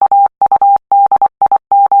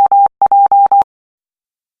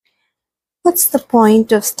What's the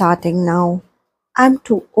point of starting now? I'm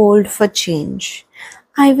too old for change.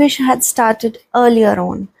 I wish I had started earlier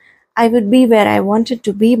on. I would be where I wanted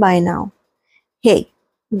to be by now. Hey,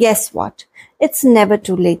 guess what? It's never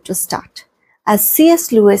too late to start. As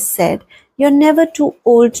C.S. Lewis said, you're never too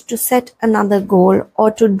old to set another goal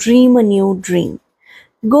or to dream a new dream.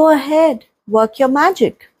 Go ahead, work your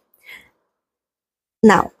magic.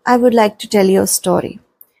 Now, I would like to tell you a story.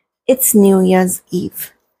 It's New Year's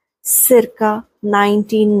Eve, circa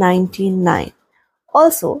 1999.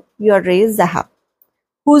 Also, your Ray Zahab.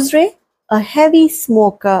 Who's Ray? A heavy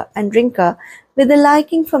smoker and drinker with a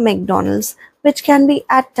liking for McDonald's, which can be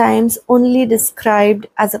at times only described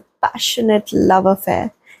as a passionate love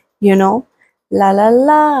affair. You know, la la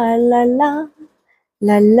la la la,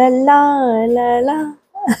 la la la la la.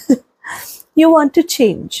 You want to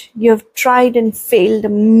change. You have tried and failed a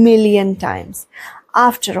million times.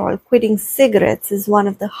 After all, quitting cigarettes is one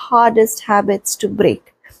of the hardest habits to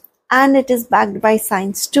break. And it is backed by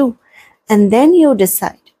science too. And then you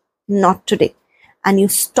decide, not today. And you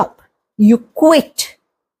stop. You quit.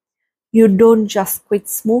 You don't just quit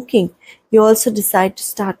smoking. You also decide to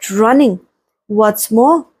start running. What's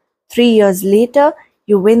more, 3 years later,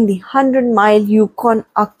 you win the 100-mile Yukon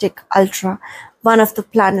Arctic Ultra, one of the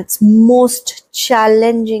planet's most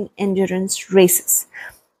challenging endurance races.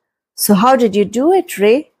 So how did you do it,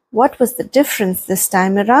 Ray? What was the difference this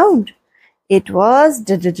time around? It was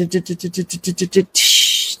the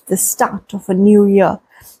start of a new year,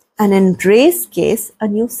 and in Ray's case, a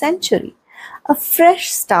new century. A fresh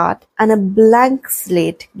start and a blank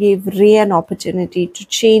slate gave Ray an opportunity to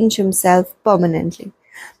change himself permanently.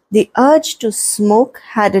 The urge to smoke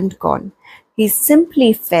hadn't gone. He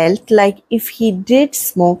simply felt like if he did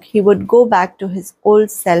smoke, he would go back to his old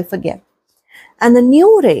self again. And the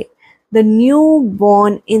new Ray, the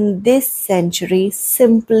newborn in this century,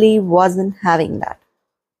 simply wasn't having that.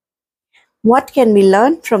 What can we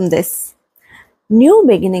learn from this? New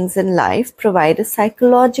beginnings in life provide a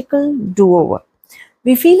psychological do-over.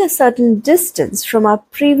 We feel a certain distance from our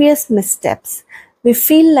previous missteps. We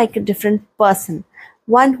feel like a different person,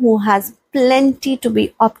 one who has plenty to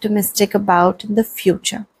be optimistic about in the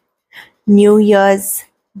future. New Year's,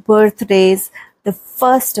 birthdays, the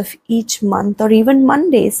first of each month, or even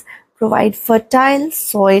Mondays provide fertile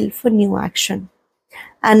soil for new action.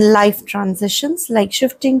 And life transitions like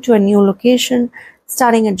shifting to a new location,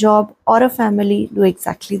 starting a job or a family do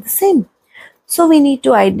exactly the same. So we need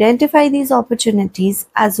to identify these opportunities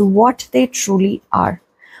as what they truly are.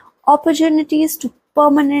 Opportunities to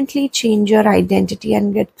permanently change your identity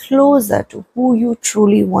and get closer to who you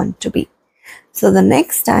truly want to be. So the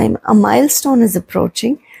next time a milestone is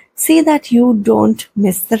approaching, see that you don't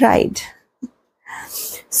miss the ride.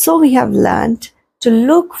 So we have learned to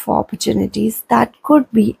look for opportunities that could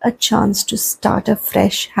be a chance to start a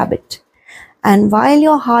fresh habit. And while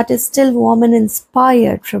your heart is still warm and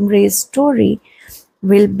inspired from Ray's story,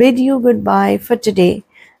 we'll bid you goodbye for today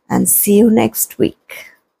and see you next week.